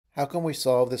How can we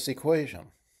solve this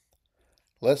equation?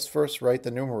 Let's first write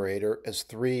the numerator as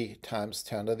 3 times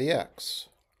 10 to the x.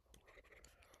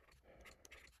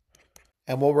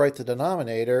 And we'll write the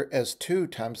denominator as 2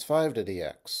 times 5 to the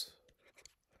x.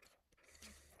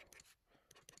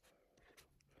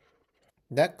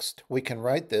 Next, we can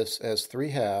write this as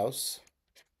 3 halves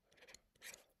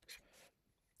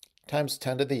times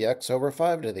 10 to the x over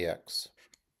 5 to the x.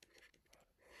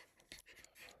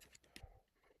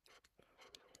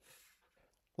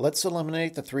 Let's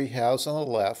eliminate the 3 halves on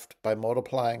the left by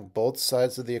multiplying both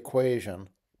sides of the equation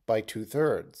by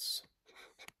 2/3.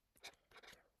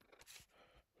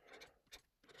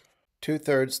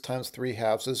 2/3 times 3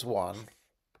 halves is 1.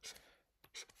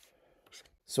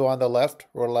 So on the left,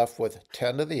 we're left with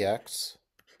 10 to the x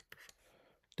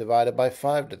divided by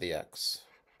 5 to the x.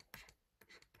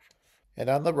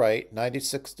 And on the right,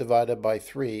 96 divided by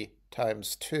 3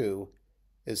 times 2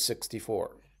 is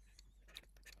 64.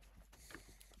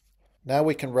 Now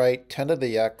we can write 10 to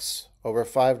the x over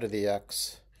 5 to the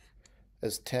x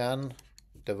as 10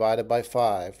 divided by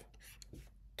 5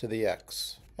 to the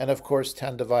x. And of course,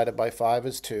 10 divided by 5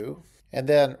 is 2. And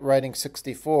then writing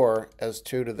 64 as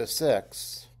 2 to the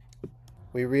 6,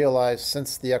 we realize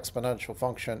since the exponential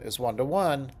function is 1 to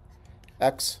 1,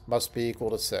 x must be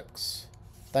equal to 6.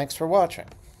 Thanks for watching.